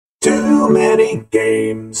many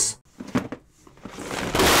games.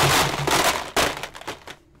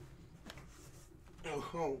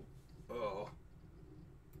 Oh.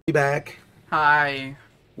 Be back. Hi.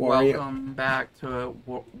 Wario. Welcome back to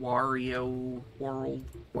Wario World.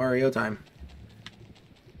 Wario time.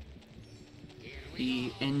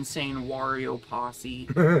 The insane Wario posse.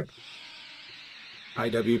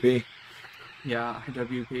 IWP. Yeah,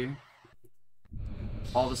 IWP.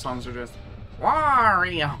 All the songs are just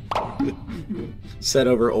Wario. Set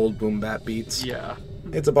over old boom bap beats. Yeah.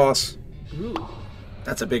 It's a boss. Ooh.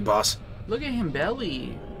 That's a big boss. Look at him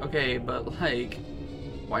belly. Okay, but like,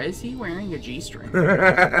 why is he wearing a G-string?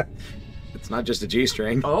 It's not just a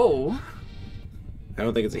G-string. Oh. I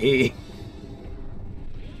don't think it's a he.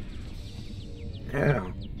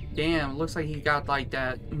 Yeah. Damn, looks like he got like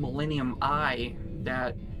that Millennium Eye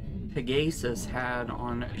that Pegasus had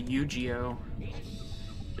on Yu-Gi-Oh!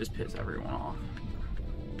 Just piss everyone off.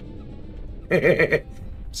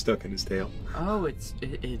 Stuck in his tail. Oh, it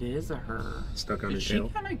is a her. Stuck on his Is tail.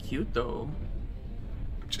 she kind of cute though?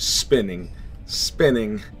 Just spinning.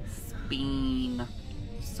 Spinning. Spin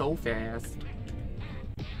so fast.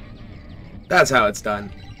 That's how it's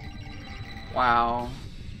done. Wow.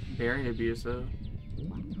 Very abusive.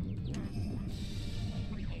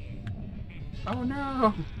 Oh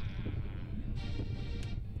no.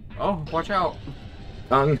 Oh, watch out.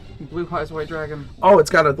 Tongue. Blue Eyes White Dragon. Oh, it's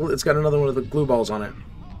got another one of the glue balls on it.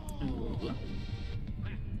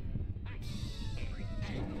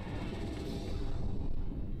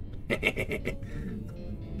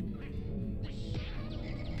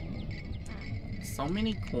 So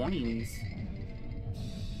many coins.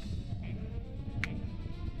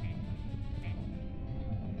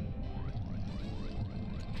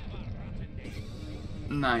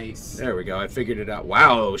 Nice. There we go. I figured it out.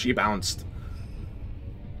 Wow, she bounced.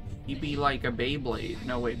 You'd be like a Beyblade.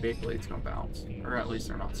 No, wait, Beyblades don't bounce. Or at least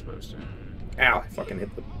they're not supposed to. Ow, I fucking hit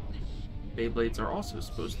the... Beyblades are also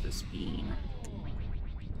supposed to spin.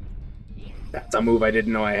 That's a move I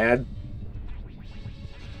didn't know I had.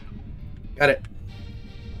 Got it.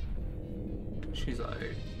 She's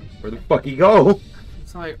like... Where the fuck he go?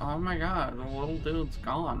 It's like, oh my god, the little dude's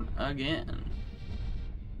gone again.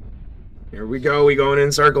 Here we go. We going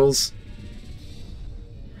in circles.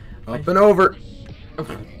 Up and over.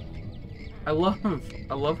 I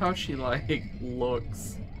love how she like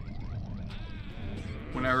looks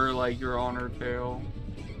whenever like you're on her tail.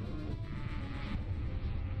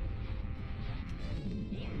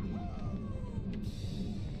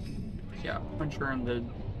 Yeah, punch her in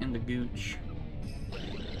the gooch.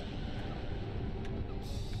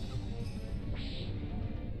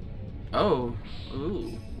 Oh,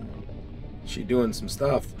 ooh, She doing some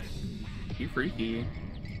stuff. you freaky.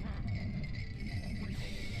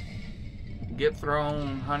 Get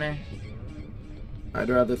thrown, honey. I'd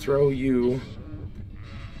rather throw you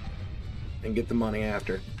and get the money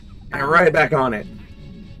after. And right back on it.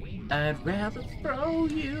 I'd rather throw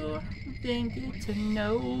you than get to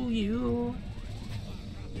know you.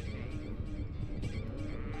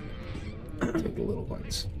 Take the little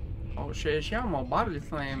ones. Oh shit, she almost body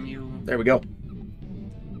slam you. There we go.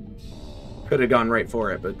 Could have gone right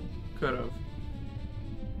for it, but Could've.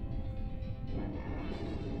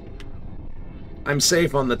 I'm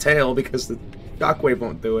safe on the tail because the shockwave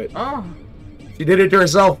won't do it. Oh, She did it to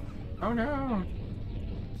herself. oh no.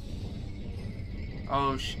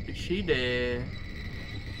 Oh, she did.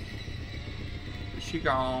 She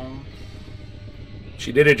gone.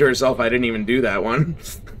 She did it to herself. I didn't even do that one.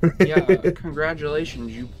 Yeah,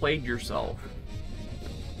 congratulations, you played yourself.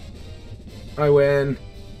 I win.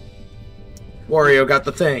 Wario got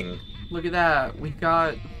the thing. Look at that, we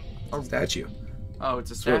got a Statue. Oh, it's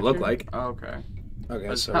a That's statue? what it looked like. Oh, okay.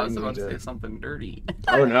 Okay, so I we was need about to to... say something dirty.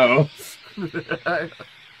 Oh no.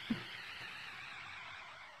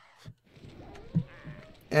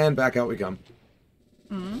 And back out we come.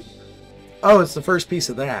 Hmm? Oh, it's the first piece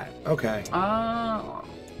of that. Okay.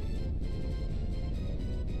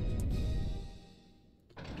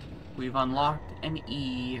 We've unlocked an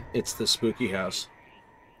E. It's the spooky house.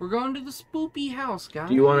 We're going to the spoopy house, guys.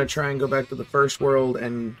 Do you want to try and go back to the first world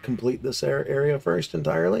and complete this area first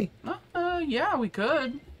entirely? Yeah, we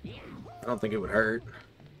could. I don't think it would hurt.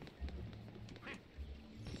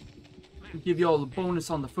 Give you all the bonus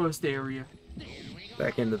on the first area.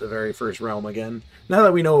 Back into the very first realm again. Now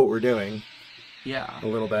that we know what we're doing Yeah. a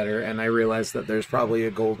little better, and I realize that there's probably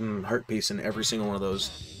a golden heart piece in every single one of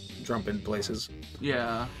those jump-in places.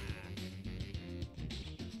 Yeah.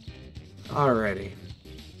 Alrighty.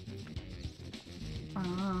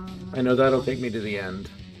 I know that'll take me to the end.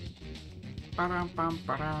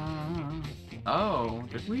 Ba-dum-bum-ba-dum. Oh,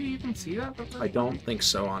 did we even see that before? I don't think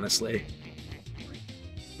so, honestly.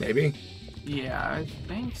 Maybe? Yeah, I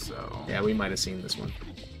think so. Yeah, we might have seen this one.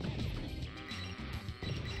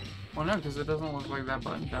 Well, no, because it doesn't look like that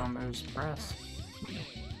button down there is pressed.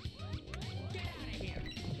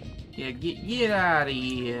 Yeah, get out of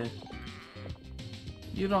here.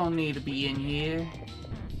 You don't need to be in here.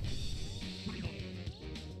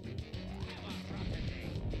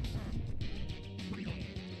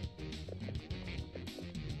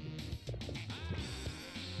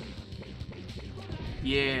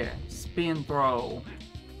 Yeah, spin throw.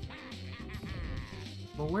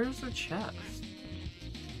 But where's the chest?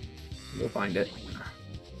 We'll find it.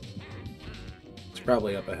 It's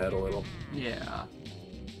probably up ahead a little. Yeah.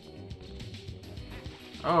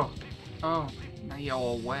 Oh, now you're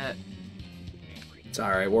all wet. It's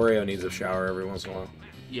alright. Wario needs a shower every once in a while.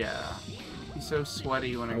 Yeah. He's so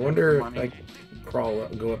sweaty when I it wonder if comes I to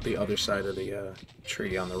money. go up the other side of the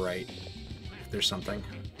tree on the right. If there's something.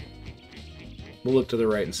 We'll look to the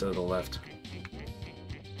right instead of the left.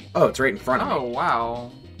 Oh, it's right in front of me. Oh,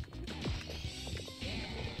 wow.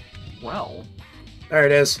 Well. There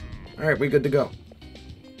it is. Alright, we good to go.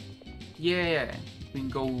 Yeah. We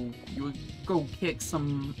can go kick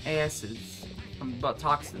some asses. Some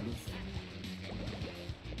buttocks. I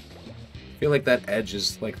feel like that edge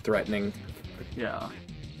is like threatening. Yeah.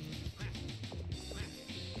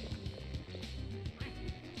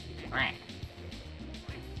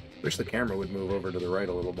 Wish the camera would move over to the right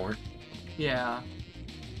a little more. Yeah.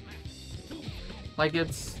 Like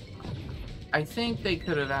I think they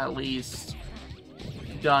could have at least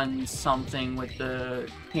done something with the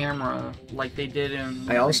camera like they did in...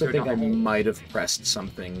 I also think I might have pressed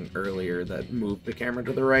something earlier that moved the camera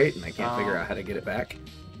to the right, and I can't figure out how to get it back.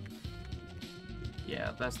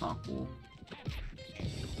 Yeah, that's not cool.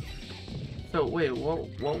 So, wait, what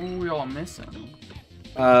were we all missing?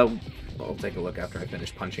 I'll take a look after I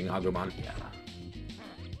finish punching Agumon. Yeah.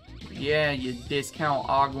 Yeah, you discount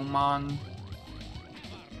Agumon.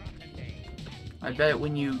 I bet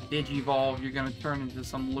when you digivolve, you're gonna turn into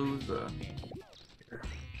some loser.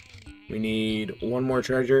 We need one more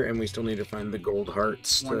treasure, and we still need to find the gold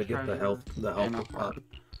hearts One to get the treasure and a health heart.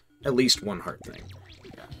 at least one heart thing.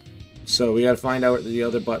 Yeah. So we gotta find out what the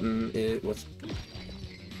other button is.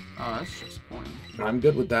 Oh, that's just a coin. I'm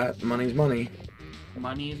good with that. Money's money.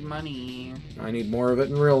 Money is money. I need more of it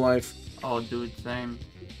in real life. Oh, dude, same.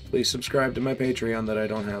 Please subscribe to my Patreon that I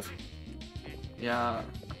don't have. Yeah.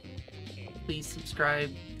 Please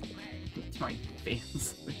subscribe to my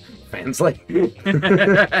fans. Fans like. Can't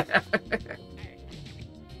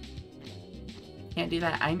do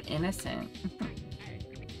that. I'm innocent.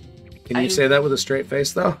 Can you say that with a straight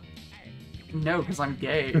face though? No, because I'm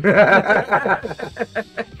gay.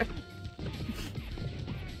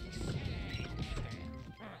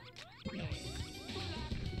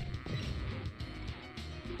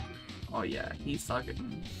 Oh yeah, he's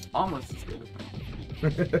sucking almost as good as me.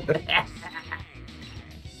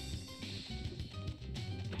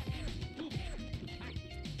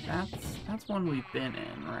 That's one we've been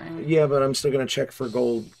in, right? Yeah, but I'm still gonna check for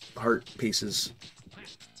gold heart pieces.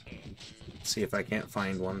 See if I can't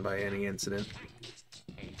find one by any incident.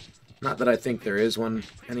 Not that I think there is one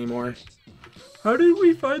anymore. How did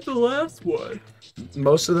we find the last one?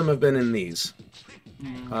 Most of them have been in these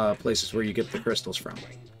places where you get the crystals from.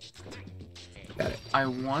 Got it. I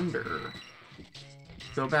wonder.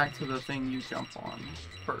 Go back to the thing you jump on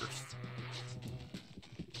first.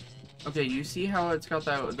 Okay, you see how it's got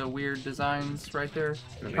the weird designs right there?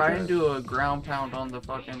 Try and do a ground pound on the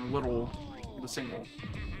fucking the single.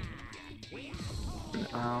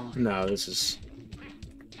 No, this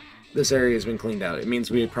area has been cleaned out. It means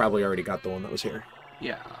we had probably already got the one that was here.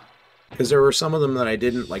 Yeah. Because there were some of them that I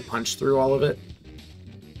didn't like punch through all of it.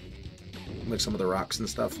 Like some of the rocks and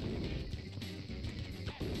stuff.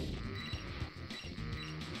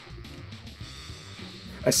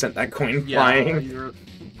 I sent that coin flying. You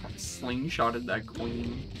slingshotted that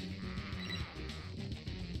queen.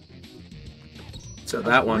 So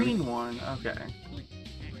that one. Green one, okay.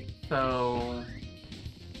 So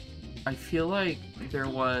I feel like there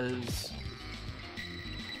was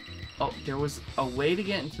a way to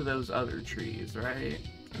get into those other trees, right?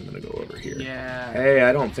 I'm gonna go over here. Yeah. Hey,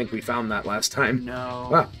 I don't think we found that last time.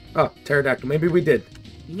 No. Oh, pterodactyl. Maybe we did.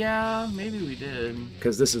 Yeah, maybe we did.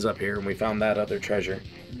 Because this is up here and we found that other treasure.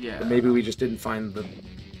 Yeah. But maybe we just didn't find the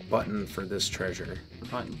button for this treasure. The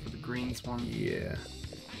button for the greens one. Yeah.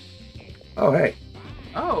 Oh, hey.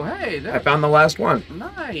 Oh, hey. I found the last one.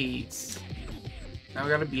 Nice. Now we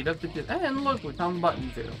gotta beat up the... And look, we found the button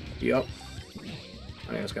too. Yup.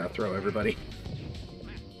 I just gotta throw everybody.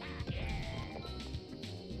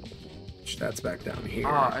 That's back down here.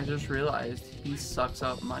 Ah, I just realized he sucks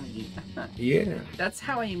up money. Yeah. That's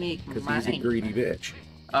how I make Because money. he's a greedy bitch.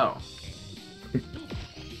 Oh.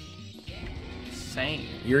 Same.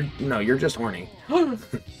 You're just horny.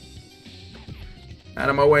 Out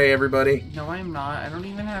of my way, everybody. No, I'm not. I don't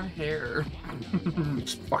even have hair.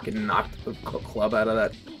 Just fucking knocked the club out of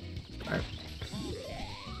that. Right.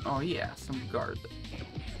 Oh yeah, some garbage.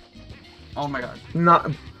 Oh my god. Not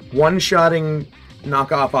one-shotting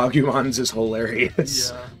knockoff Agumons is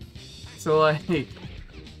hilarious. Yeah. So like,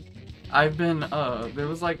 I've been there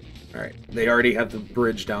was like. All right, they already have the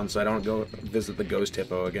bridge down, so I don't go visit the ghost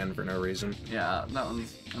hippo again for no reason. Yeah, that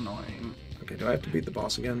one's annoying. Okay, do I have to beat the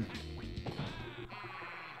boss again?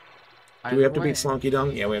 Do we have to beat Slunky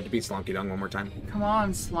Dung? Yeah, we have to beat Slunky Dung one more time. Come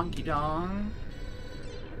on, Slunky Dong.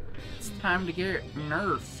 It's time to get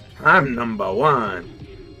nerfed. I'm number one.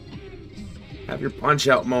 Have your punch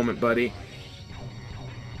out moment, buddy.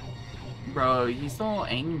 Bro, he's so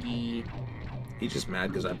angry. He's just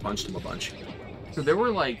mad because I punched him a bunch. So there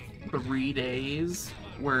were like 3 days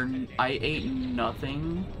where I ate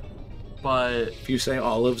nothing, but... If you say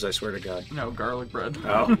olives, I swear to God. No, garlic bread.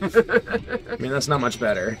 Oh. I mean, that's not much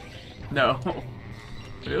better. No.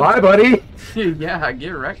 Bye, buddy! Yeah, get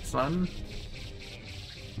wrecked, son.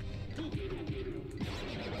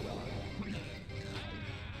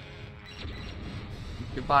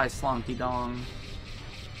 Goodbye, Slonky Dong.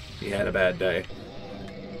 He had a bad day.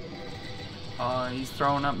 He's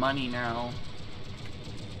throwing up money now.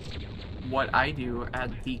 What I do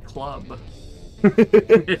at the club.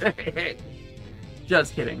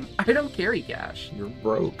 Just kidding. I don't carry cash. You're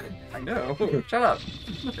broke. I know. Shut up.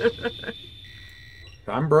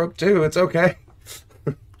 I'm broke too, it's okay.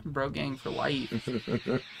 Bro gang for life.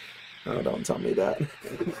 Oh, don't tell me that.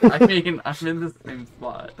 I mean, I'm in the same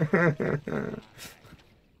spot.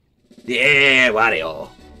 Yeah, Wario.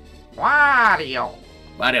 Wario!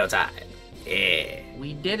 Wario time. Yeah.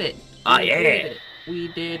 We did it. Oh, We yeah. did it. We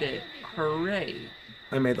did it. Hooray.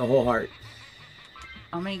 I made the whole heart.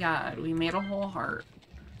 Oh my god, we made a whole heart.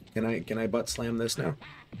 Can I butt slam this now?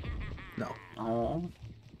 No. Oh.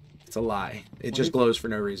 It's a lie. It What just if- glows for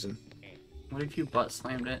no reason. What if you butt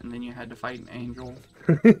slammed it and then you had to fight an angel?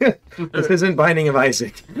 This isn't Binding of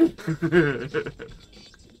Isaac.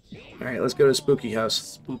 Alright, let's go to Spooky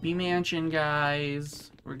House. Spoopy Mansion,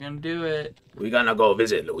 guys. We're gonna do it. We're gonna go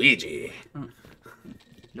visit Luigi.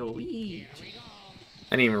 Luigi.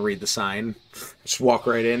 I didn't even read the sign. Just walk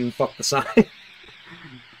right in, fuck the sign.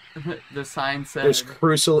 The sign said... There's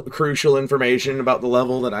crucial information about the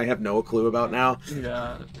level that I have no clue about now.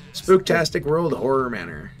 Yeah. Spooktastic World Horror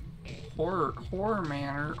Manor. Horror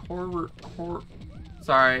manor. Horror...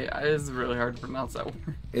 Sorry, it's really hard to pronounce that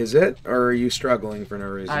word. Is it? Or are you struggling for no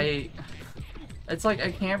reason? It's like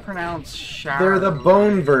I can't pronounce shower. They're the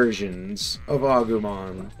bone versions of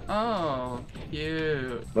Agumon. Oh,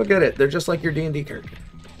 cute. Look at it. They're just like your D&D character.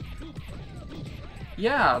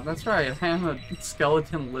 Yeah, that's right. I am a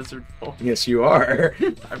skeleton lizard folk. Yes, you are.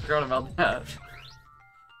 I forgot about that.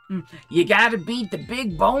 You gotta beat the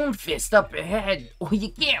big bone fist up ahead, or you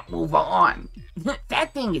can't move on.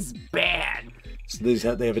 That thing is bad. So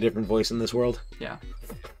they have a different voice in this world? Yeah.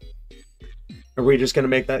 Are we just going to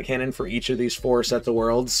make that canon for each of these 4 sets of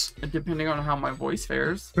worlds? Depending on how my voice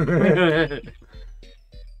fares.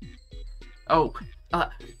 Oh,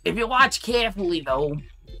 if you watch carefully though,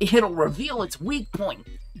 it'll reveal its weak point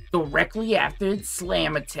directly after its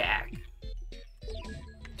slam attack.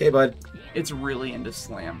 Okay, bud. It's really into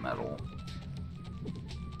slam metal.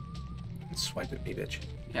 Swipe at me, bitch.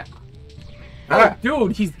 Yeah. Ah! Oh,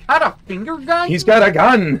 dude, he's got a finger gun? He's got a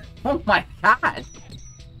gun! Oh my god.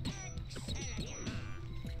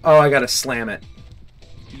 Oh, I gotta slam it.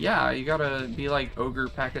 Yeah, you gotta be like Ogre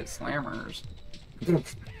Packet Slammers.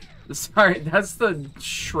 Sorry, that's the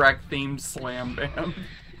Shrek-themed slam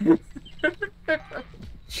band.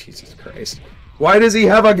 Jesus Christ. Why does he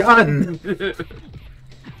have a gun?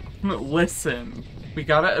 Listen, we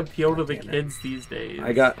gotta appeal to the kids these days.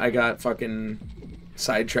 I got fucking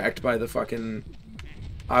sidetracked by the fucking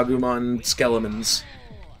Agumon skeletons.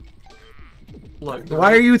 Look,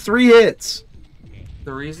 Why are you 3 hits?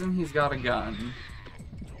 the reason he's got a gun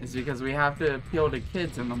is because we have to appeal to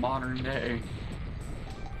kids in the modern day.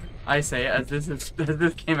 I say as this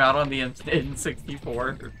came out on the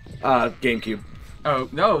N64. GameCube. Oh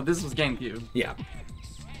no, this was GameCube. Yeah.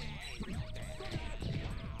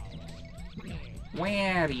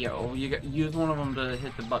 Wario, use one of them to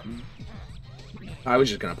hit the button. I was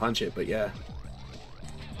just gonna punch it, but yeah.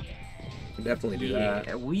 Can definitely do that.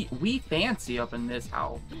 Yeah, we fancy up in this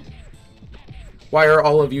house. Why are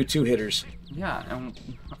all of you 2-hitters? Yeah, and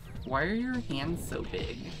why are your hands so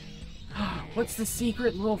big? What's the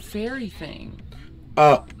secret little fairy thing?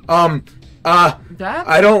 That That's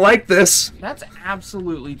I don't like this. that's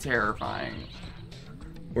absolutely terrifying.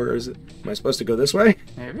 Where is it? Am I supposed to go this way?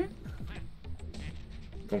 Maybe?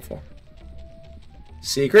 Don't fall.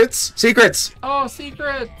 Secrets? Secrets! Oh,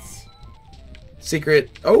 secrets! Secret.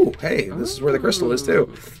 Oh, hey, this is where the crystal is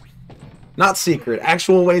too. Not secret.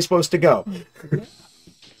 Actual way supposed to go.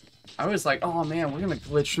 I was like, oh man, we're gonna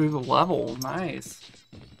glitch through the level. Nice.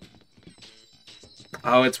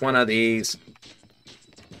 Oh, it's one of these.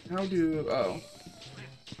 How do... oh.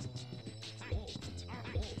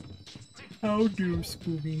 How do,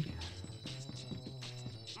 Scooby?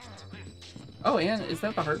 Oh, and is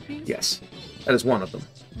that the heart piece? Yes. That is one of them.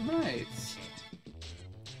 Nice.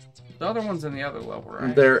 The other one's in the other level,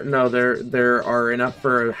 right? There are enough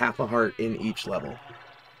for half a heart in each level.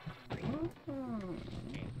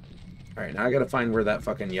 Alright, now I gotta find where that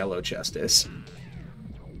fucking yellow chest is.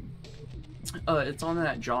 It's on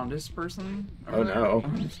that jaundice person. Oh no.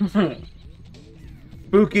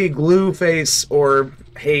 Spooky glue face or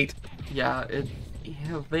hate. Yeah,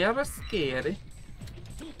 they are scary.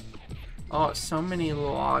 Oh, so many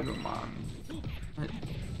little Agumon.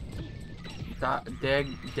 Dead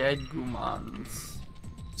Gumons.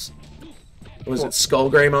 Was it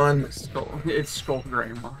Skullgreymon? It's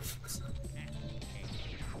Skullgreymon.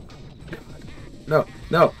 No,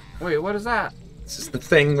 no. Wait, what is that? This is the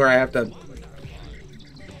thing where I have to...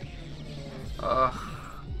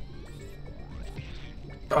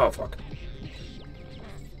 Oh, fuck.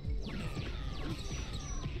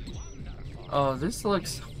 Oh, this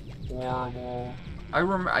looks horrible.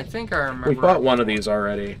 I think I remember. We fought one of these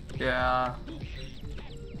already. Yeah.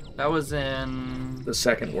 That was in... The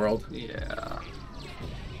second world. Yeah.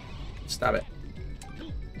 Stop it.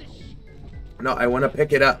 No, I want to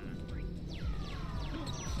pick it up.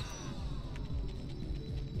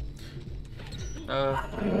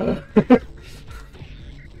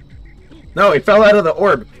 No, it fell out of the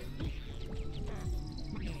orb.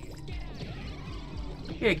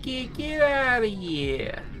 Yeah, get out of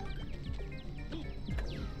here.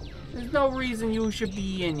 There's no reason you should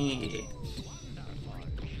be in here.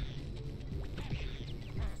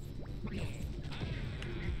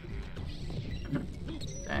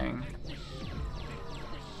 Dang.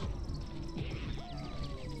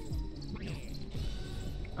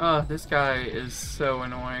 Oh, this guy is so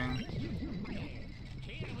annoying.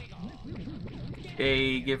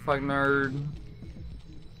 Hey, get fucked, nerd.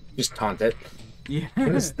 Just taunt it. Yeah. What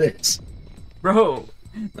is this? Bro,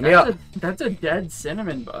 Let me up. That's a dead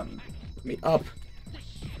cinnamon bun. Let me up.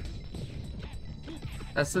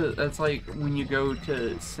 That's like when you go to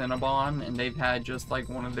Cinnabon and they've had just like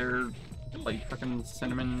one of their like fucking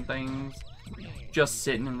cinnamon things just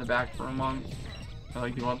sitting in the back for a month. They're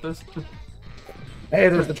like, you want this? Hey,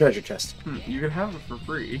 there's the treasure chest. You could have it for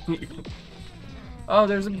free. Oh,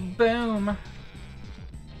 there's a boom.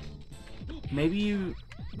 Maybe you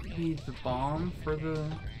need the bomb for the...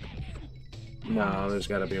 No, there's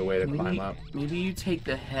got to be a way to climb up. Maybe you take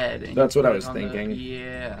the head. And That's you what I put was it on thinking.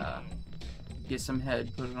 Yeah. Get some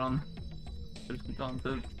head. Put it on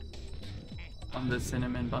the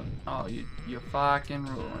cinnamon bun. Oh, you fucking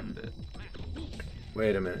ruined it.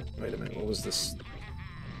 Wait a minute. Wait a minute. What was this?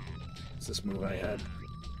 What's this move I had?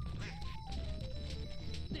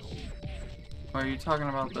 Are you talking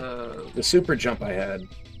about The super jump I had.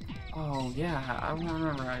 Oh yeah, I don't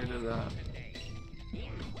remember how you did that.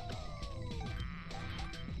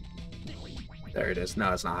 There it is.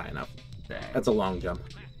 No, it's not high enough. Dang. That's a long jump.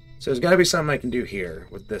 So there's got to be something I can do here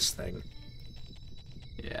with this thing.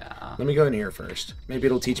 Yeah. Let me go in here first. Maybe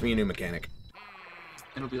it'll teach me a new mechanic.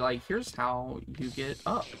 It'll be like, here's how you get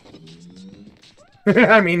up.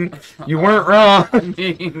 I mean, you weren't wrong. I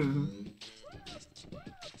mean...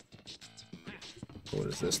 What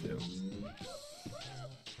does this do?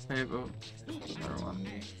 Hey, oh, another one.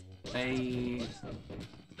 Hey.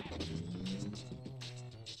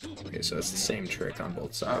 Okay, so it's the same trick on both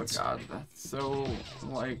Oh sides. god, that's so,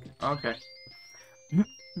 like, okay.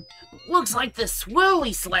 Looks like the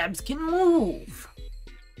swirly slabs can move.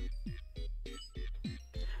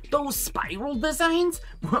 Those spiral designs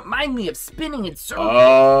remind me of spinning in circles.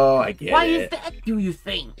 Oh, I get Why it. is that, do you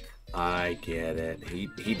think? I get it.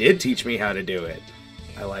 He did teach me how to do it.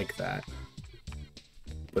 I like that.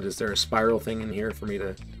 But is there a spiral thing in here for me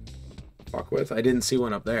to fuck with? I didn't see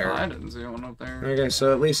one up there. Oh, I didn't see one up there. Okay,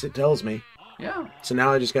 so at least it tells me. Yeah. So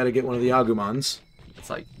now I just got to get one of the Agumons. It's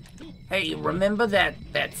like, Hey, remember that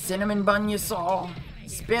cinnamon bun you saw?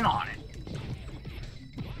 Spin on it.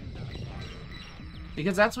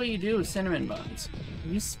 because that's what you do with cinnamon buns.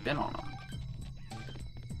 You spin on them.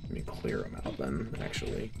 Let me clear them out then,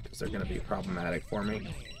 actually, because they're going to be problematic for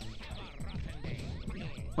me.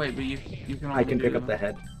 Wait, but you can only I can pick up the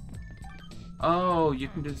head. Oh, you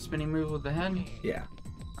can do the spinning move with the head? Yeah.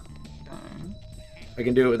 Okay. I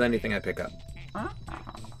can do it with anything I pick up. Ah.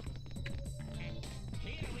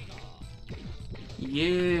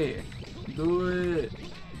 Yeah, do it.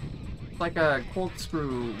 It's like a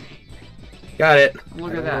corkscrew. Got it.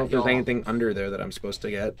 Look I at don't know that, if there's y'all. anything under there that I'm supposed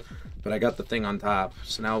to get, but I got the thing on top,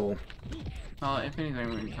 so now we'll... Oh, if anything,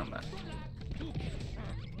 we can come back.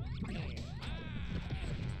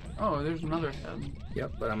 Oh, there's another head.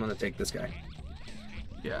 Yep, but I'm gonna take this guy.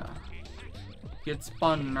 Yeah. Get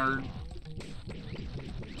spun, nerd.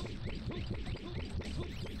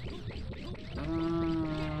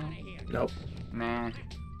 Nope. Nah.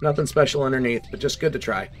 Nothing special underneath, but just good to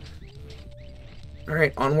try.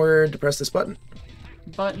 Alright, onward to press this button.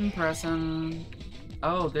 Button pressing.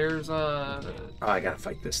 Oh, there's a... Oh, I gotta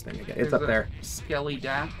fight this thing again. It's there's up a there. Skelly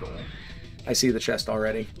dactyl. I see the chest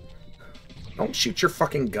already. Don't shoot your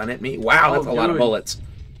fucking gun at me. Wow, that's Oh, a lot of dude. bullets.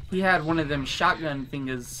 He had one of them shotgun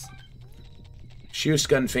fingers. Shoot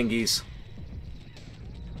gun fingies.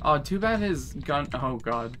 Oh, too bad his gun... Oh,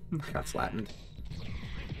 God. Got flattened.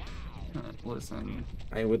 Listen.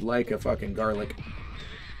 I would like a fucking garlic.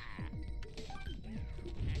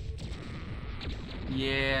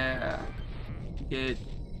 Yeah. Get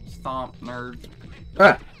stomped, nerd.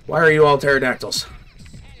 Ah! Why are you all pterodactyls?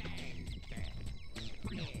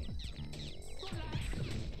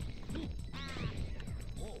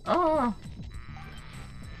 Oh!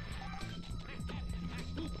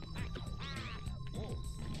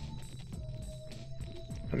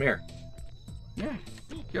 Come here. Yeah.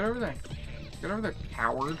 Get over there. Get over there,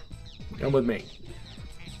 coward. Come with me.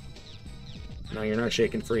 No, you're not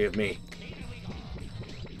shaking free of me.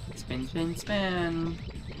 Spin, spin, spin.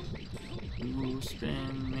 Ooh,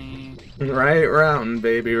 spin me. Right round,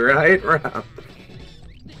 baby, right round.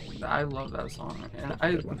 I love that song. And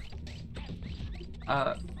Good one.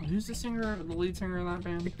 who's the singer, the lead singer in that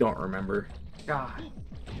band? Don't remember. God.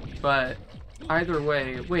 But either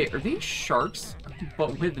way, wait, are these sharks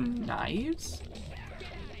but with knives?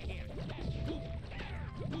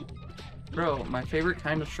 Bro, my favorite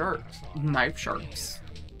kind of sharks. Knife sharks.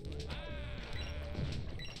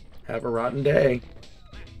 Have a rotten day.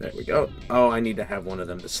 There we go. Oh, I need to have one of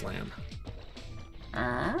them to slam.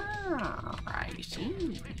 Ah, I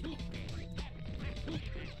see.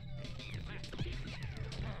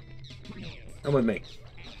 Come with me.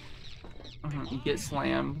 You get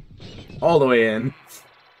slammed. All the way in.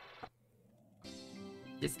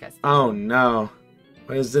 Disgusting. Oh no.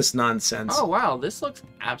 What is this nonsense? Oh wow, this looks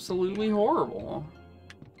absolutely horrible.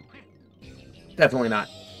 Definitely not.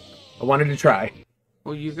 I wanted to try.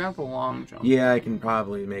 Well, you got the long jump. Yeah, I can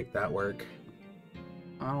probably make that work.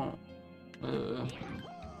 I don't.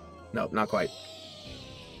 Nope, not quite.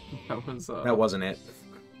 That was. That wasn't it.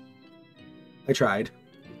 I tried.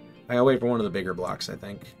 I gotta wait for one of the bigger blocks, I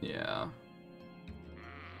think. Yeah.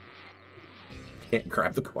 Can't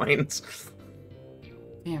grab the coins.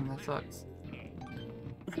 Damn, that sucks.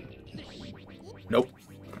 Nope.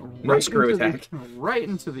 No screw attack. Right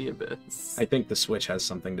into the abyss. I think the switch has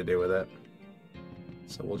something to do with it.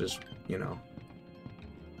 So we'll just, you know,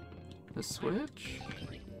 The switch?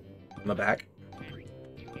 on the back.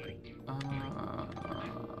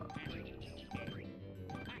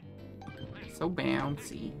 So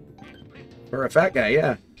bouncy. For a fat guy,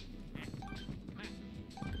 yeah.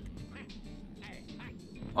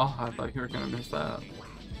 Oh, I thought you were gonna miss that.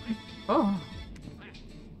 Oh.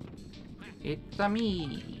 It's a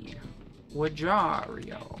me,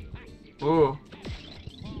 Wario. Oh.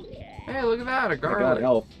 Hey, look at that, a I got garlic.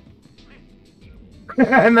 health.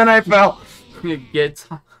 And then I fell. gets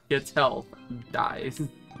health, dies.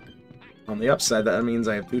 On the upside, that means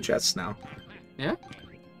I have 2 chests now. Yeah.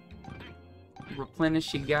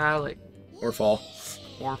 Replenish your garlic Or fall.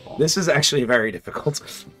 or fall. This is actually very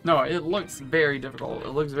difficult. No, it looks very difficult. It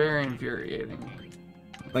looks very infuriating.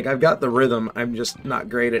 Like, I've got the rhythm, I'm just not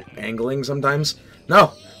great at angling sometimes.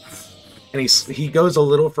 No! And he goes a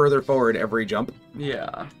little further forward every jump.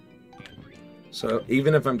 Yeah. So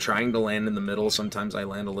even if I'm trying to land in the middle, sometimes I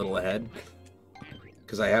land a little ahead.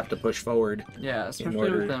 Because I have to push forward. Yeah, especially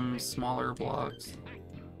order- with them smaller blocks.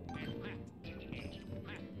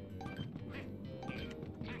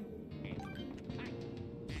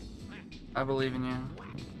 I believe in you.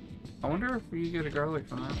 I wonder if you get a garlic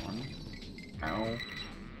from that one. Ow.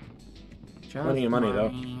 Just Plenty of money,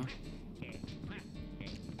 though.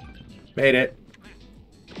 Made it.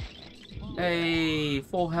 Hey,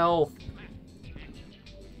 full health.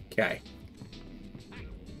 Okay.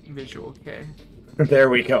 Visual K. There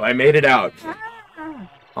we go. I made it out.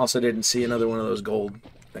 Also didn't see another one of those gold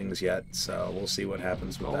things yet, so we'll see what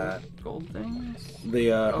happens with that. Gold things? The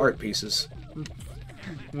heart pieces.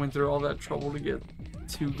 Went through all that trouble to get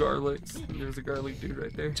 2 garlics. There's a garlic dude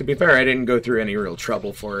right there. To be fair, I didn't go through any real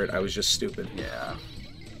trouble for it. I was just stupid. Yeah.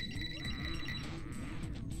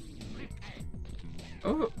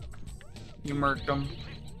 Oh, you murked him.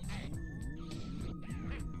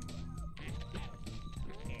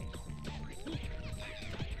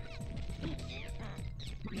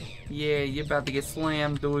 Yeah, you about to get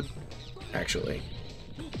slammed, dude. Actually.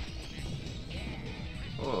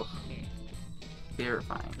 Oh,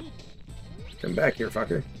 terrifying. Come back here,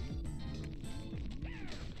 fucker.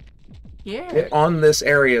 Yeah. Get on this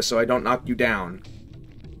area so I don't knock you down.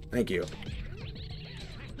 Thank you.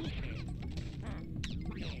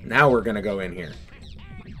 Now we're gonna go in here.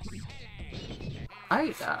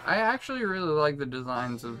 I actually really like the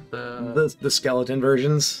designs of the skeleton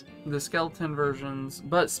versions. skeleton versions,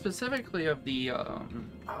 but specifically of the Oh,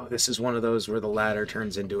 this is one of those where the ladder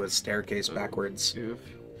turns into a staircase backwards. oof.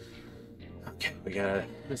 Okay, we gotta...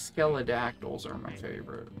 The skeledactyls are my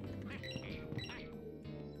favorite.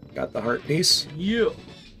 Got the heart piece. Yeah.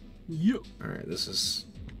 Yeah. Alright, this is...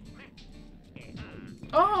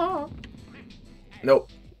 Oh. Nope.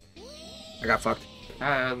 I got fucked.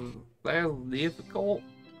 That was difficult.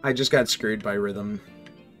 I just got screwed by rhythm.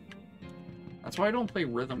 That's why I don't play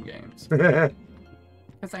rhythm games. That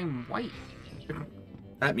Because I'm white.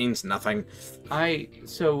 means nothing.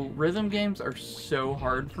 So rhythm games are so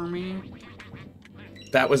hard for me.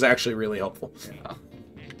 That was actually really helpful. Yeah.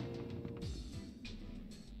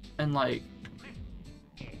 And like,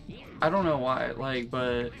 I don't know why, like,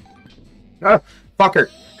 but Ah, fucker!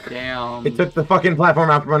 damn, It took the fucking platform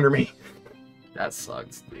out from under me. that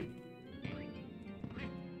sucks, dude.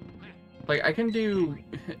 Like, I can do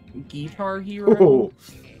Guitar Hero. Ooh.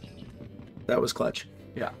 That was clutch.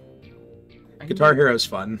 Yeah. I can Guitar do- Hero's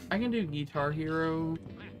fun. I can do Guitar Hero.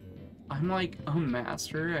 I'm like a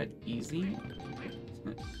master at easy.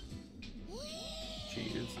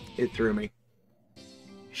 Jeez. It threw me.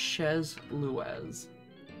 Chez Luez.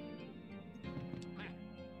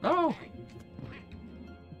 Oh!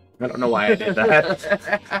 I don't know why I did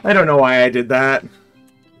that. I don't know why I did that.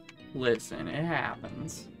 Listen, it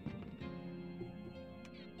happens.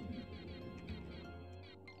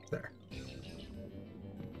 There.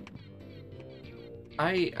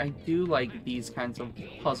 I do like these kinds of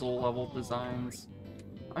puzzle level designs.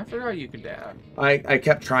 I forgot you could dab. I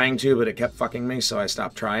kept trying to, but it kept fucking me, so I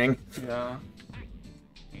stopped trying. Yeah.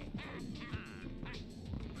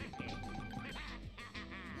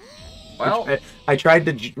 Well, I tried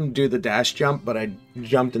to do the dash jump, but I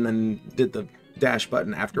jumped and then did the dash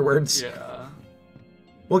button afterwards. yeah.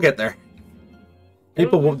 We'll get there.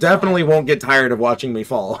 People will definitely won't get tired of watching me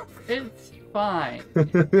fall. It's fine.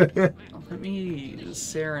 Let me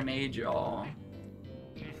serenade y'all.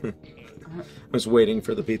 I was waiting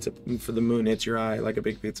for the moon hits your eye like a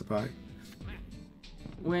big pizza pie.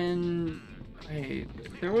 Hey,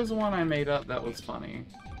 there was one I made up that was funny.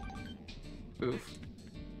 Oof.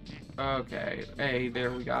 Okay. Hey,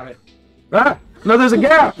 there, we got it. Ah! No, there's a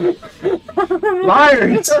gap!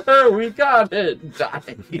 Liars! We got it! I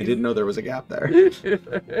didn't know there was a gap there.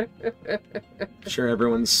 Sure,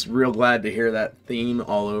 everyone's real glad to hear that theme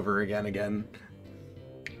all over again.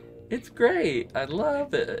 It's great. I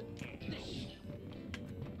love it.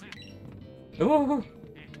 Ooh.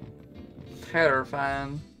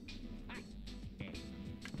 Terrifying.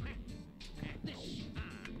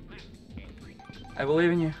 I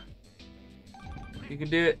believe in you. You can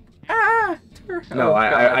do it. Ah! No, Oh,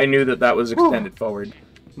 I knew that was extended forward.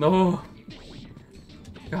 No.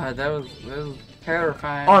 God, that was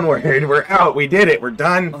terrifying. Onward, we're out, we did it, we're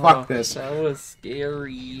done, Oh, fuck this. That was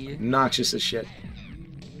scary. Noxious as shit.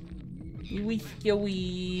 You wee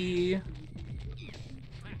scary.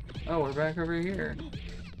 Oh, we're back over here.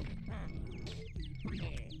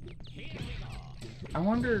 I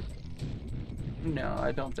wonder... No,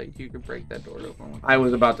 I don't think you could break that door open. I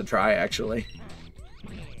was about to try, actually.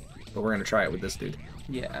 But we're gonna try it with this dude.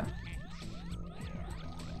 Yeah.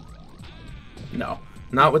 No,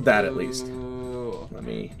 not with that at least. Ooh. Let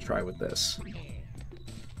me try with this.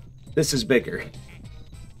 This is bigger.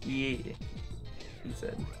 Yeah. He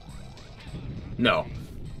said. No.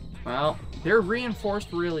 Well, they're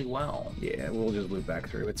reinforced really well. Yeah, we'll just loop back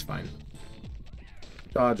through, it's fine.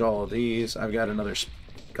 Dodge all of these. I've got another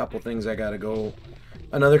couple things I gotta go.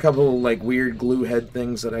 Another couple, like, weird glue head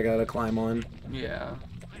things that I gotta climb on. Yeah.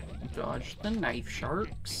 Dodge the knife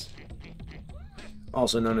sharks.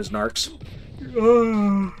 Also known as narcs.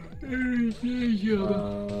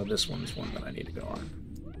 This one's one that I need to go on.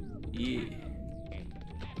 Yeah.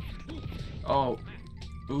 Oh.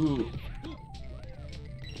 Ooh.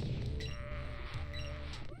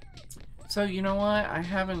 So, you know what? I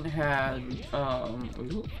haven't had,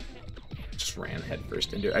 ooh. Just ran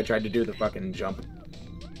headfirst into it. I tried to do the fucking jump.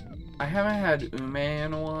 I haven't had ume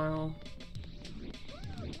in a while.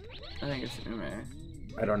 I think it's ume.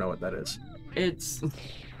 I don't know what that is. It's...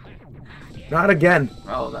 Not again!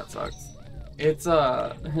 Oh, that sucks. It's,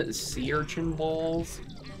 sea urchin balls.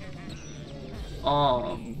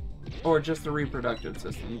 Or just the reproductive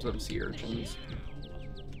systems of sea urchins.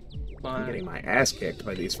 But... I'm getting my ass kicked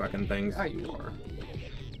by these fucking things. Yeah, you are.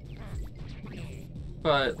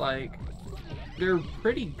 But, like, they're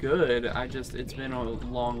pretty good. It's been a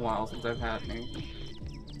long while since I've had any.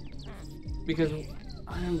 Because,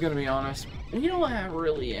 I'm gonna be honest, we don't have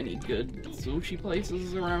really any good sushi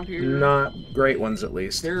places around here. Not great ones, at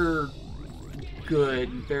least. They're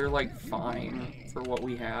good. They're, like, fine for what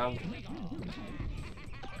we have.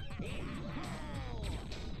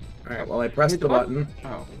 Alright, well, I pressed the button.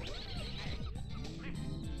 Oh.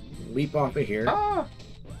 Leap off of here. Ah!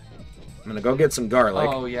 I'm gonna go get some garlic.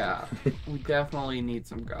 Oh, yeah. We definitely need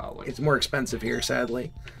some garlic. It's more expensive here,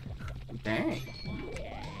 sadly. Dang.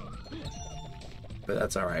 But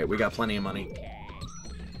that's alright. We got plenty of money.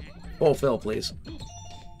 Full fill, please.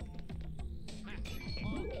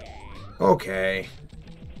 Okay.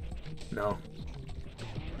 No.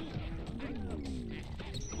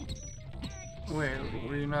 Wait,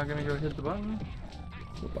 were you not gonna go hit the button?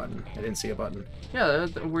 What button? I didn't see a button. Yeah,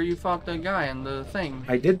 where you fought the guy in the thing.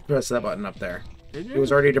 I did press that button up there. Did you? It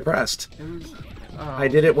was already depressed. It was... Oh. I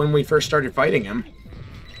did it when we first started fighting him.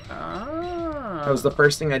 Ah. That was the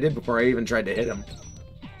first thing I did before I even tried to hit him.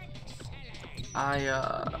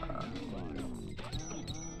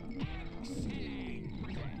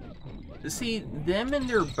 See, them in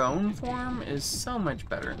their bone form is so much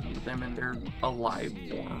better than them in their alive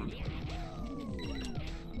form.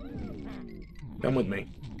 Come with me.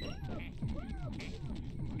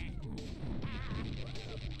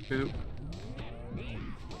 Boop.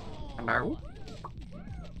 Hello?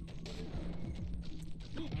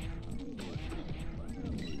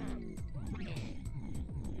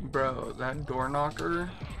 Bro, that door knocker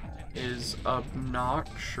is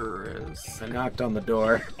obnoxious. I knocked on the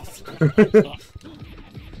door.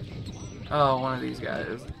 Oh, one of these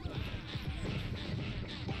guys.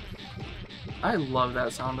 I love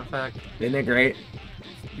that sound effect. Isn't it great?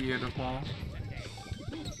 It's beautiful.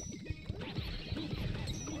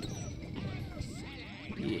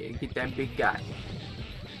 Yeah, get that big guy.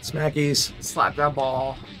 Smackies. Slap that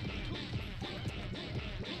ball.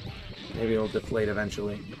 Maybe it'll deflate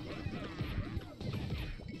eventually.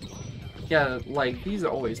 Yeah, like, these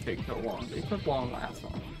always take so long. They took long last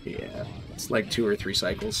time. Yeah. It's like 2 or 3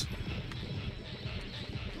 cycles.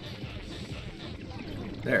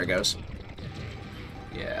 There it goes.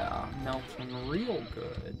 Yeah, melting real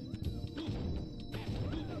good.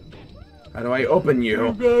 How do I open you?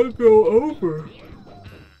 You gotta go over.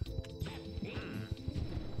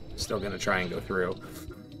 Still gonna try and go through.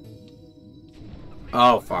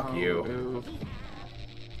 Oh, fuck you. Oof.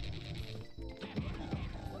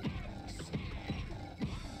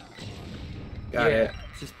 Got it.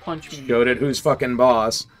 Just punch me. Showed it who's fucking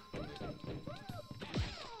boss.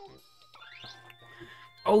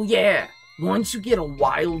 Oh yeah, once you get a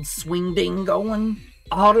wild swing ding going,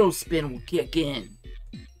 auto spin will kick in.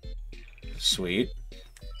 Sweet.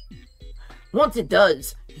 Once it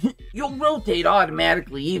does, you'll rotate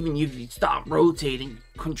automatically even if you stop rotating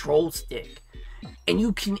control stick. And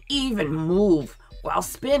you can even move while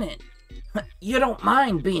spinning. You don't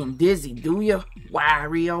mind being dizzy, do you,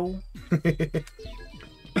 Wario?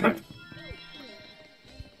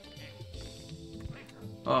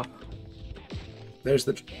 Oh, There's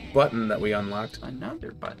the button that we unlocked.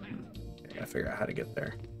 another button. I gotta figure out how to get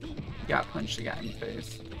there. Got punched the guy in the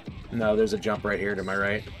face. No, there's a jump right here to my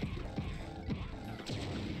right.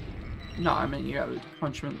 No, I mean you gotta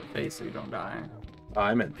punch him in the face so you don't die. Oh,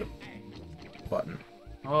 I meant the button.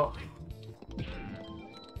 Oh,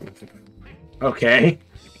 Okay.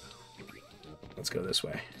 Let's go this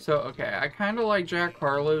way. so okay, I kind of like Jack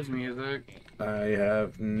Harlow's music. I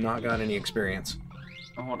have not got any experience.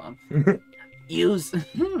 Oh, hold on. Use...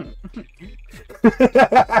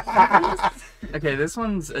 Okay, this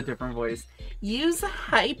one's a different voice. Use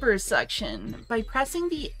hypersuction by pressing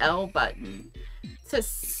the L button to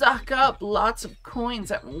suck up lots of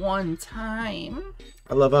coins at one time.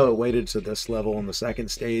 I love how it waited to this level on the second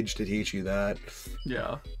stage to teach you that.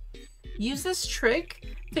 Yeah. Use this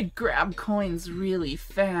trick to grab coins really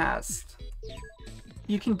fast.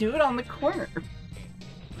 You can do it on the corner.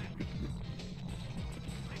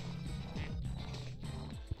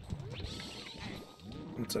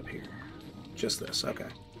 What's up here? Just this, okay.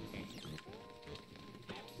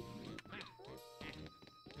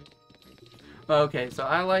 Okay, so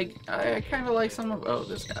I kind of like some of... Oh,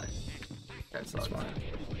 this guy. That's fine.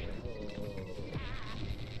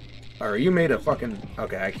 Are you made of fucking...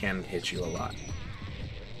 Okay, I can hit you a lot.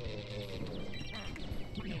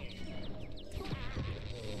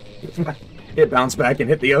 It bounced back and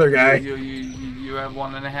hit the other guy. You have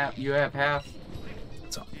 1.5. You have half.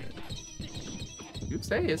 It's all good. You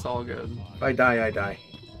say it's all good. If I die, I die.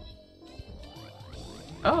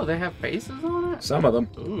 Oh, they have faces on it? Some of them.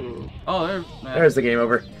 Ooh. Oh, there's the game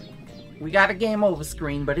over. We got a game over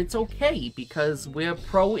screen, but it's okay because we're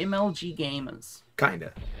pro MLG gamers.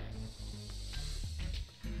 Kinda.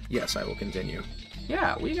 Yes, I will continue.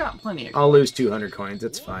 Yeah, we got plenty of... I'll lose 200 coins,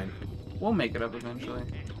 it's fine. We'll make it up eventually.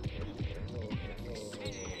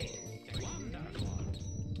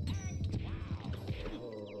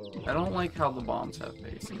 I don't like how the bombs have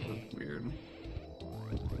faces. It's weird.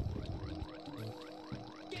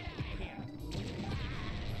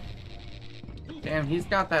 Damn, he's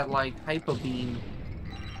got that, like, hypo beam.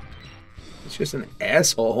 It's just an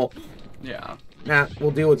asshole. Yeah. Nah,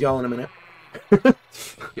 we'll deal with y'all in a minute.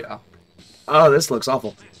 Yeah. Oh, this looks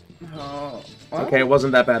awful. Oh. Well, okay, it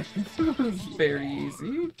wasn't that bad. It was very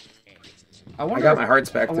easy. I got my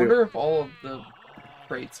hearts back, too. too. I wonder if all of the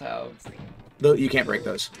crates have... You can't break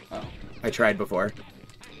those. Oh. I tried before.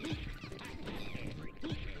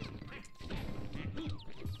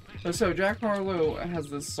 So Jack Harlow has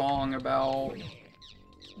this song about,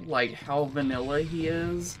 like, how vanilla he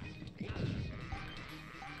is.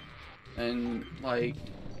 And, like,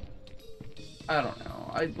 I don't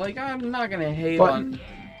know. I'm not gonna hate on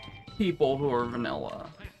people who are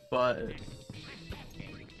vanilla, but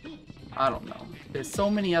I don't know. There's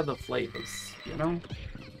so many other flavors, you know?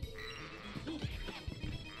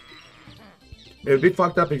 It would be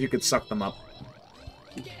fucked up if you could suck them up.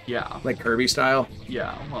 Yeah. Like Kirby style?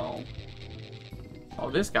 Yeah, well... Oh,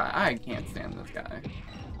 this guy. I can't stand this guy.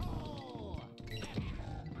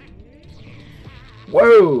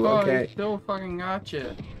 Whoa, Oh, okay. he still fucking got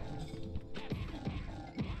you.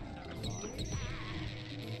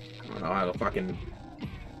 I don't know how to fucking...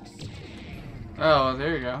 Oh,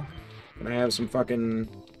 there you go. Can I have some fucking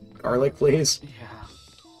garlic, please? Yeah.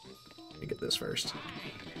 Let me get this first.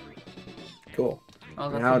 Cool. Oh,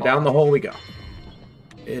 that's Now down the hole we go.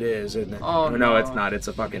 It is, isn't it? Oh, no, it's not. It's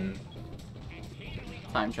a fucking...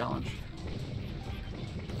 time challenge.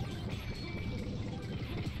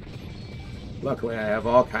 Luckily, I have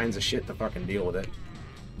all kinds of shit to fucking deal with it.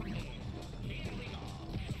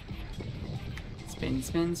 Spin,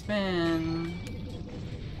 spin, spin.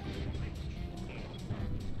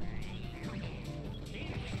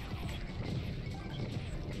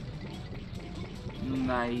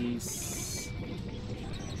 Nice.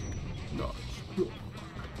 Gosh.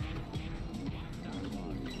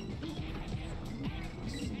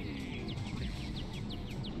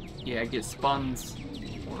 Yeah, get spuns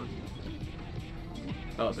or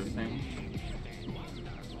other thing.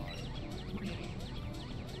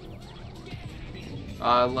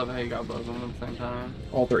 I love how you got both of them at the same time.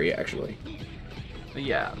 All three, actually. But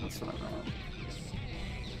yeah, that's what I meant.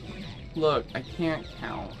 Look, I can't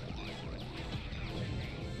count.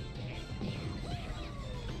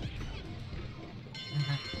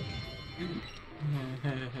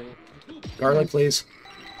 Garlic, please.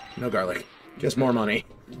 No garlic. Just more money.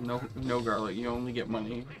 No garlic. You only get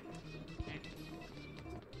money.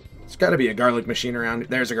 There's got to be a garlic machine around.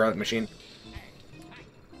 There's a garlic machine.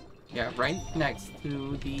 Yeah, right next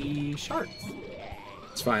to the sharks.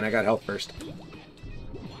 It's fine. I got health first.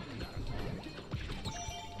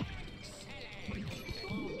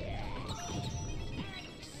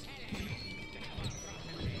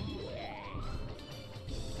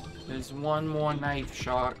 There's one more knife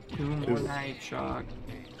shot. Two more knife shot.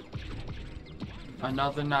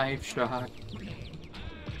 Another knife shot.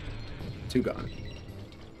 Two gone.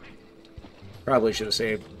 Probably should have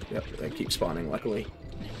saved. Yep, they keep spawning, luckily.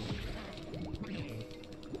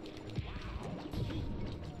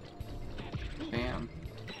 Bam.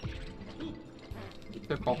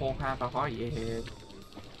 Took a whole half a heart, you head.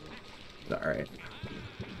 Alright.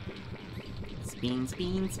 Spin,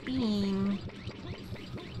 spin, spin.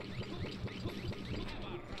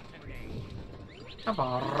 Have a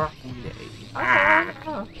rocking day.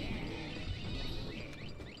 Ah!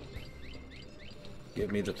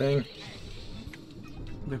 Give me the thing.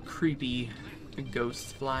 The creepy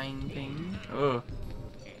ghost flying thing. Ugh.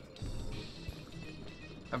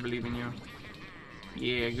 I believe in you.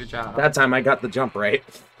 Yeah, good job. That time I got the jump right.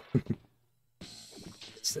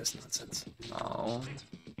 It's this nonsense. Oh.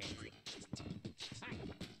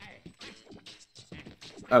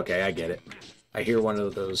 Okay, I get it. I hear one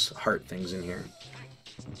of those heart things in here.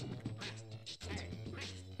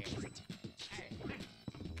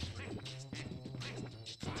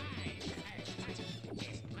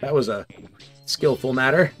 That was a skillful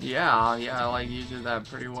matter. Yeah, yeah, like you did that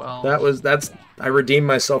pretty well. I redeemed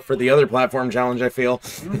myself for the other platform challenge, I feel.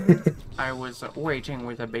 I was waiting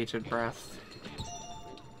with a bated breath.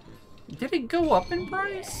 Did it go up in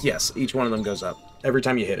price? Yes, each one of them goes up. Every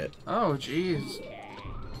time you hit it. Oh, jeez.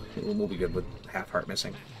 We'll be good with half heart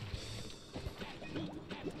missing.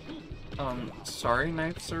 Sorry,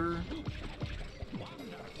 knife sir.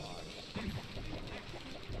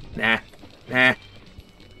 Nah. Nah.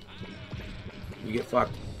 You get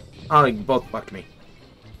fucked. Oh, you both fucked me.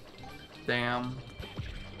 Damn.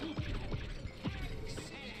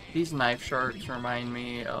 These knife sharks remind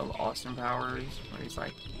me of Austin Powers, where he's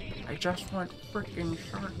like, I just want frickin'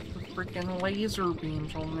 sharks with frickin' laser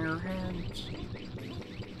beams on their heads.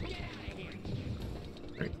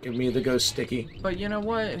 Right, give me the ghost sticky. But you know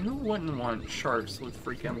what? Who wouldn't want sharks with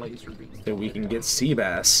freaking laser beams? So we can get sea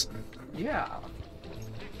bass. Yeah.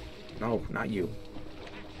 No, not you.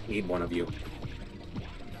 Need one of you.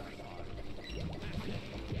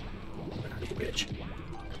 Bitch.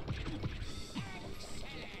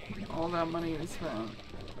 All that money is spent.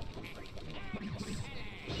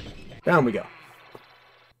 Down we go.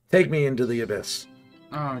 Take me into the abyss.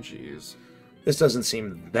 Oh, jeez. This doesn't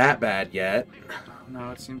seem that bad yet.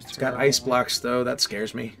 No, it seems It's got ice blocks, though. That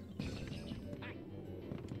scares me.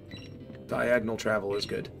 Diagonal travel is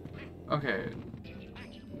good. Okay.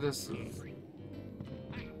 This is...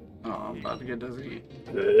 Oh, I'm about to get dizzy.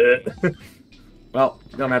 Well,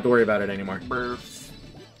 you don't have to worry about it anymore. Births.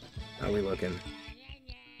 How are we looking?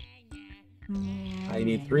 I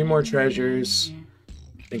need 3 more treasures.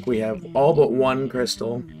 I think we have all but 1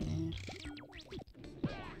 crystal.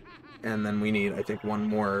 And then we need, I think, 1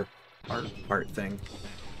 more heart thing.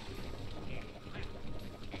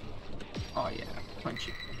 Oh, yeah. Punch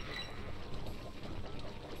you.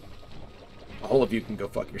 All of you can go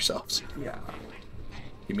fuck yourselves. Yeah.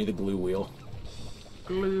 Give me the glue wheel.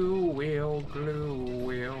 Glue wheel, glue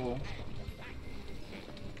wheel.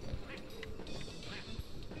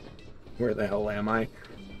 Where the hell am I?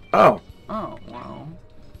 Oh! Oh, wow.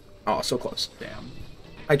 Oh, so close. Damn.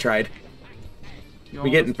 I tried. You We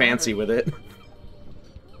getting almost got fancy it. with it.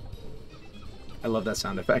 I love that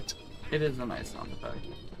sound effect. It is a nice sound effect.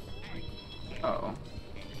 Uh-oh.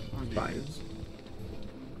 Oh, Fine. jeez.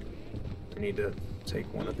 I need to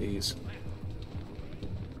take one of these.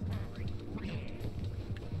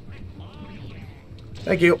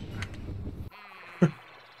 Thank you.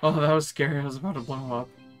 Oh, that was scary. I was about to blow up.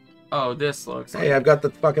 Oh, this looks like... Hey, I've got the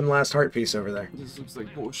fucking last heart piece over there. This looks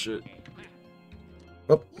like bullshit.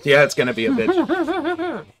 Oh, yeah, it's gonna be a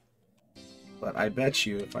bitch. But I bet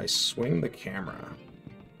you if I swing the camera,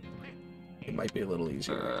 it might be a little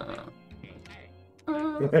easier.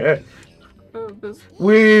 This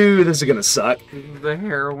Woo, this is gonna suck. is the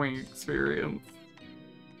harrowing experience.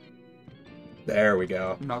 There we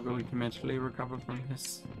go. I'm not going to mentally recover from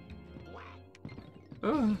this.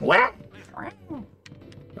 Ugh. What?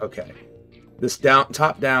 Okay. This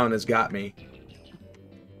top down has got me.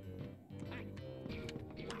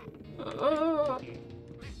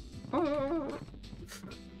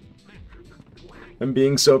 I'm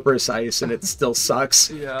being so precise and it still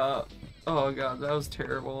sucks. Yeah. Oh god, that was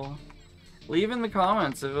terrible. Leave in the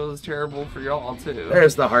comments if it was terrible for y'all too.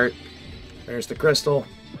 There's the heart. There's the crystal.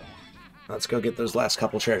 Let's go get those last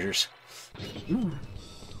couple treasures.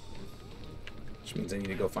 Which means I need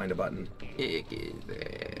to go find a button.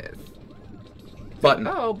 Button.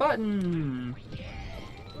 Oh, button!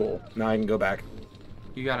 Cool. Now I can go back.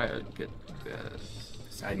 You gotta get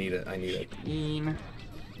this. I need it. I need it. Bean.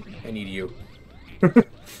 I need you.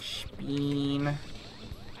 Bean.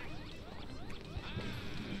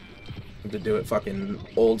 To do it fucking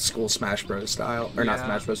old school Smash Bros. Style. Or not Yeah.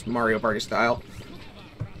 Smash Bros. Mario Party style.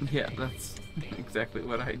 Yeah, that's exactly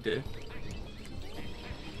what I did.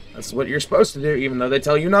 That's what you're supposed to do, even though they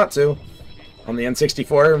tell you not to. On the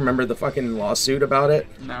N64, remember the fucking lawsuit about it?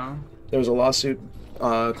 No? There was a lawsuit,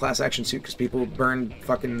 class action suit, because people burned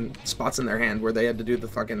fucking spots in their hand where they had to do the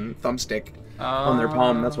fucking thumbstick on their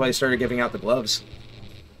palm. That's why they started giving out the gloves.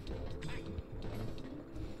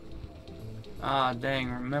 Ah,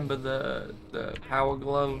 dang, remember the power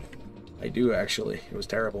glove? I do, actually. It was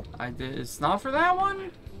terrible. I did. It's not for that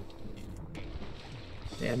one?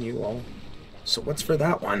 Damn you all. So what's for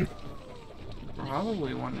that one?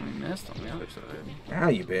 Probably one we missed on the other side. Ah,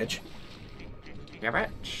 you bitch. Yeah,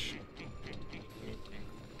 bitch.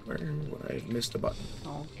 Where would I have missed the button?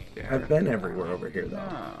 Oh, yeah. I've been everywhere over here, though.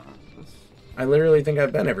 Ah, I literally think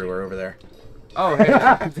I've been everywhere over there. oh, hey,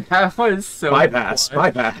 that was so Bypass, fun.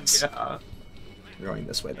 bypass. Yeah. We're going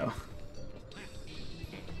this way, though.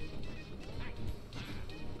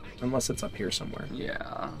 Unless it's up here somewhere.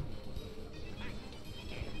 Yeah.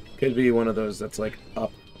 Could be one of those that's like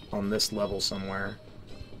up on this level somewhere.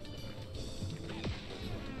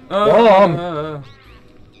 Bomb!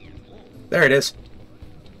 There it is.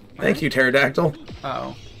 Thank you, pterodactyl.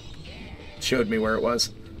 Oh. Showed me where it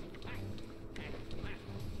was.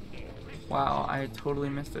 Wow, I totally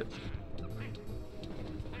missed it.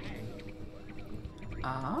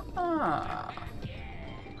 Ah.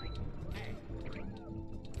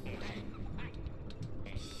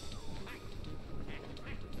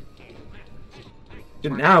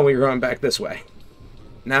 Now we're going back this way.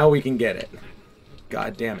 Now we can get it.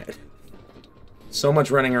 God damn it. So much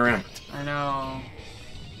running around. I know.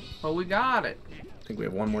 But we got it. I think we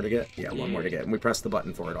have one more to get. Yeah, one more to get. And we pressed the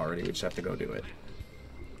button for it already. We just have to go do it.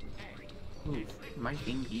 Ooh, my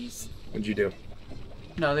fingies. What'd you do?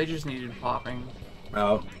 No, they just needed popping.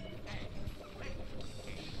 Oh.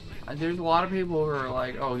 There's a lot of people who are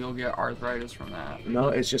like, oh, you'll get arthritis from that. No,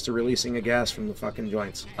 it's just a releasing a gas from the fucking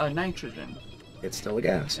joints. Nitrogen. It's still a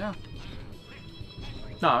gas. Yeah.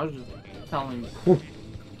 No, I was just telling you.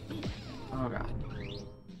 Oh, God.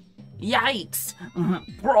 Yikes!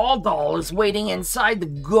 Brawl Doll is waiting inside the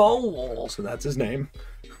goal. So that's his name.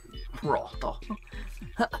 Brawl Doll.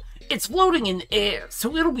 It's floating in the air,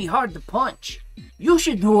 so it'll be hard to punch. You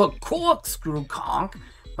should do a corkscrew conk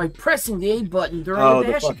by pressing the A button during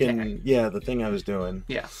the dash attack. Yeah, the thing I was doing.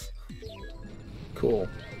 Yes. Cool.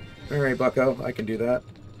 Alright, bucko, I can do that.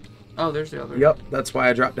 Oh, there's the other. Yep, that's why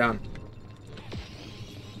I dropped down.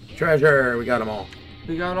 Treasure! We got them all.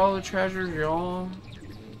 We got all the treasures, y'all.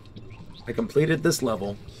 I completed this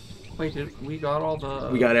level. Wait, we got all the...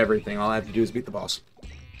 We got everything. All I have to do is beat the boss.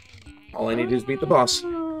 All I need to do is beat the boss.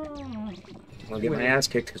 I'll get my ass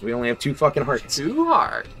kicked because we only have 2 fucking hearts. 2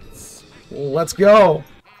 hearts. Let's go!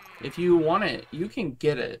 If you want it, you can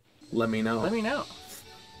get it. Let me know. Let me know.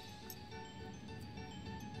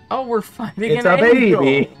 Oh, we're fighting It's an a angel.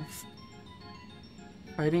 baby!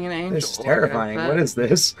 Fighting an angel. This is terrifying. What is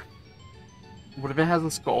this? What if it has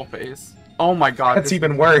a skull face? Oh my god. That's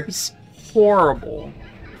even worse. Horrible.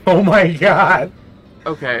 Oh my god.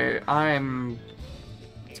 Okay, I'm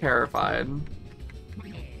terrified.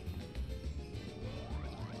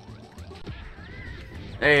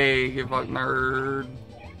 Hey, you fuck nerd.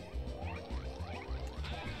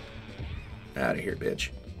 Out of here, bitch.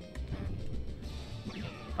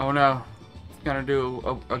 Oh no. It's gonna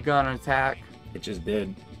do a gun attack. It just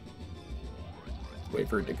did. Wait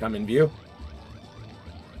for it to come in view.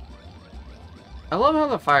 I love how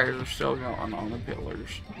the fires are still going on the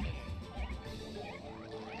pillars.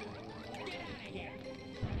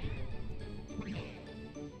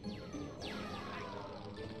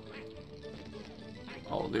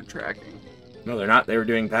 Oh, they're tracking. No, they're not. They were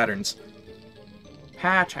doing patterns.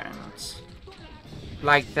 Patterns.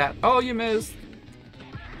 Like that. Oh, you missed.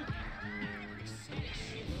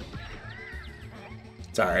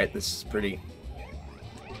 It's alright. This is pretty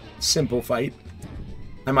simple fight.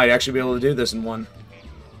 I might actually be able to do this in one.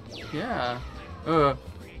 Yeah. A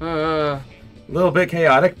little bit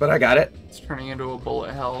chaotic, but I got it. It's turning into a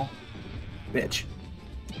bullet hell. Bitch.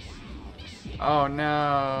 Oh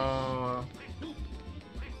no.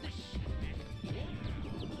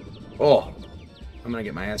 Oh. I'm gonna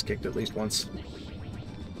get my ass kicked at least once.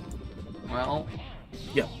 Well,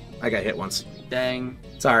 Yep. I got hit once. dang.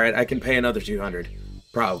 It's alright. I can pay another 200.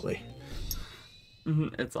 Probably.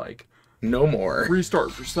 It's like, No more.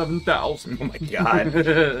 restart for 7,000. Oh my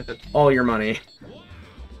god. All your money.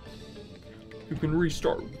 You can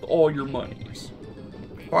restart with all your monies.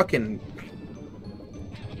 Fucking.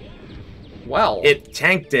 Well. It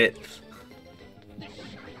tanked it.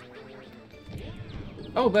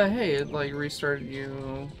 Oh, but hey, it like restarted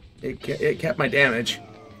you. It kept my damage.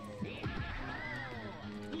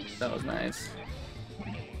 That was nice.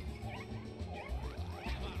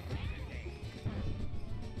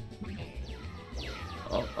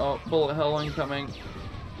 Oh, bullet hell incoming.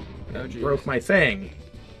 Oh, jeez. Broke my thing.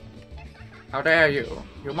 How dare you?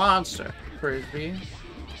 You monster, Frisbee.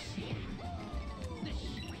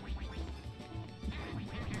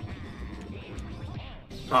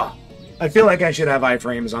 Oh, I feel like I should have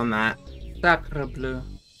iframes on that. Sacre bleu.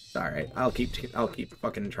 It's alright. I'll keep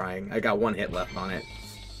fucking trying. I got 1 hit left on it.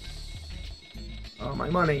 Oh, my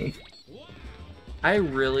money. I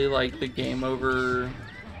really like the game over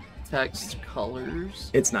text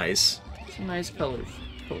colors. It's nice. It's a nice color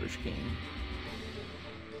scheme.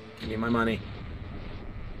 Give me my money.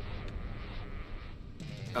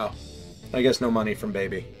 Oh. I guess no money from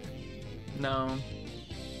baby. No.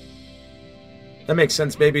 That makes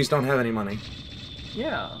sense. Babies don't have any money.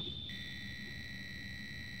 Yeah.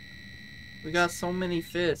 We got so many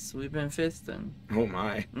fists. We've been fisting. Oh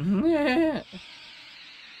my. Yeah.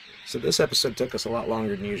 So this episode took us a lot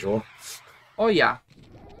longer than usual. Oh, yeah.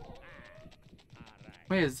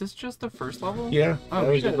 Wait, is this just the first level? Yeah, Oh, that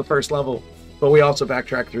was shit. just the first level. But we also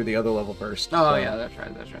backtracked through the other level first. Oh, so yeah, that's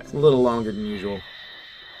right, that's It's right. a little longer than usual.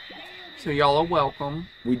 So y'all are welcome.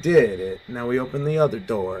 We did it. Now we open the other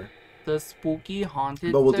door. The spooky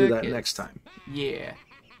haunted But we'll do that circuits. next time. Yeah.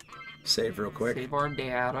 Save real quick. Save our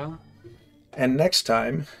data. And next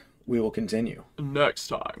time, we will continue. Next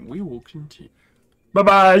time, we will continue.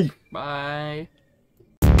 Bye-bye! Bye.